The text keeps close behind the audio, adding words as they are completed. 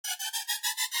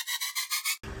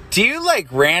Do you like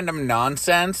random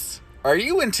nonsense? Are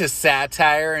you into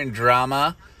satire and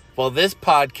drama? Well, this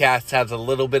podcast has a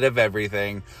little bit of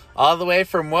everything. All the way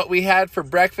from what we had for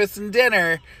breakfast and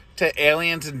dinner to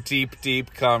aliens and deep,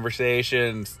 deep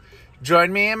conversations.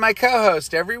 Join me and my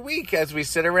co-host every week as we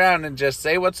sit around and just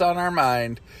say what's on our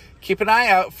mind. Keep an eye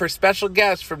out for special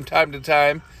guests from time to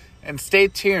time. And stay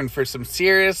tuned for some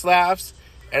serious laughs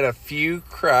and a few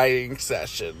crying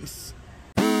sessions.